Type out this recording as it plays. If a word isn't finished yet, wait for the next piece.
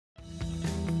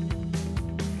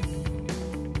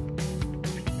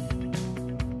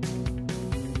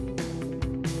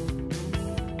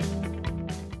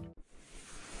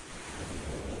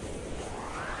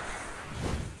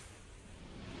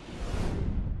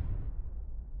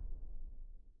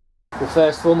Well,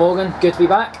 first of all, Morgan, good to be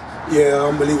back. Yeah,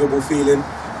 unbelievable feeling.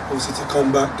 Obviously to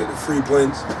come back, get the 3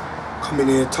 points, come in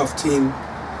here, tough team.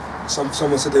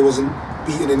 Someone said they wasn't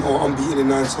beaten in or unbeaten in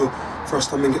 9, so for us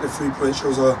to come and get the 3 points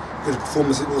shows how good a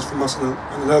performance it was from us and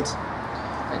the lads.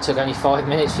 It took only 5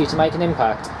 minutes for you to make an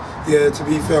impact. Yeah, to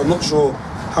be fair, I'm not sure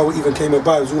how it even came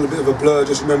about. It was all a bit of a blur.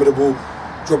 Just remember the ball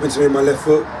dropping to me in my left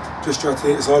foot. Just tried to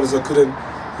hit as hard as I could, and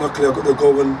luckily I got the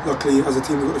goal, and luckily as a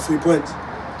team we got the 3 points.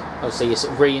 Obviously you're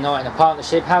sort of reuniting a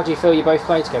partnership. How do you feel you both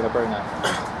play together, Bruno?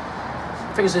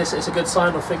 I think it's a good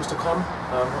sign of things to come.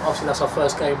 Obviously that's our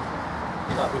first game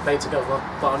that we played together,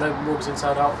 but I know Morgan's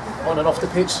inside out, on and off the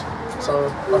pitch, so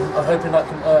I'm hoping that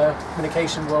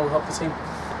communication will help the team.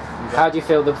 How do you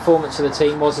feel the performance of the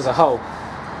team was as a whole?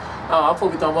 I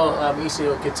thought we've done well. Eastleigh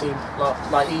are a good team.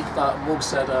 Like Morgan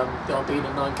said, they're unbeaten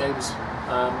in 9 games.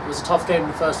 It was a tough game in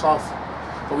the first half,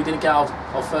 but we didn't get out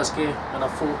our first gear, and I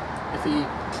thought if we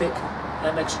click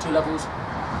an extra 2 levels,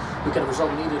 we get the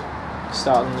result we needed.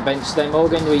 Starting on the bench today,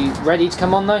 Morgan. Were you ready to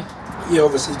come on though? Yeah,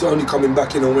 obviously only coming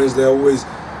back in on Wednesday, I always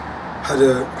had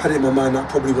it in my mind that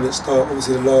probably wouldn't start.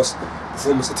 Obviously the last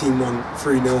performance the team won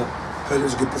 3-0, heard it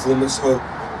was a good performance, so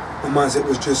my mindset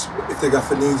was just if the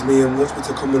gaffer needs me and wants me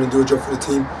to come on and do a job for the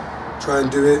team, try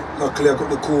and do it. Luckily I got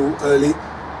the call early,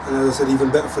 and as I said, even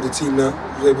better for the team that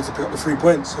was able to pick up the 3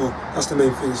 points, so that's the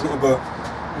main thing. It's not about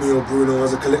me or Bruno.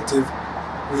 As a collective,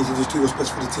 we need to just do what's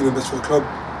best for the team and best for the club.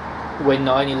 Win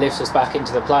not only lifts us back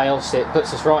into the playoffs, it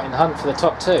puts us right in the hunt for the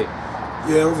top 2.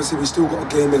 Yeah, obviously we still got a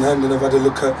game in hand, and I've had a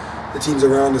look at the teams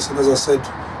around us, and as I said,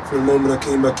 from the moment I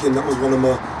came back in, that was one of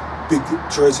my big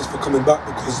choices for coming back,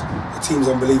 because the team's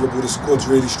unbelievable, the squad's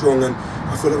really strong, and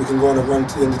I feel like we can go on a run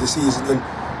to the end of the season, and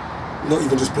not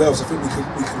even just playoffs. I think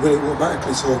we could win it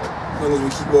automatically, so as long as we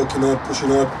keep working hard, pushing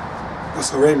hard,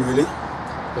 that's our aim really.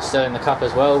 We're still in the cup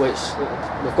as well, which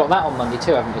we've got that on Monday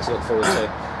too, haven't we, to look forward to?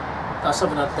 That's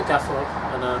something that the gaffer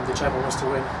and the chairman wants to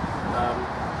win.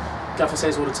 Gaffer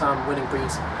says all the time, winning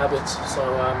breeds habits, so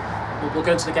we'll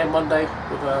go into the game Monday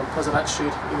with a positive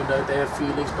attitude, even though they're a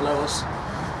few leagues below us,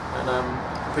 and I'm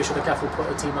pretty sure the gaffer will put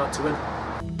a team out to win.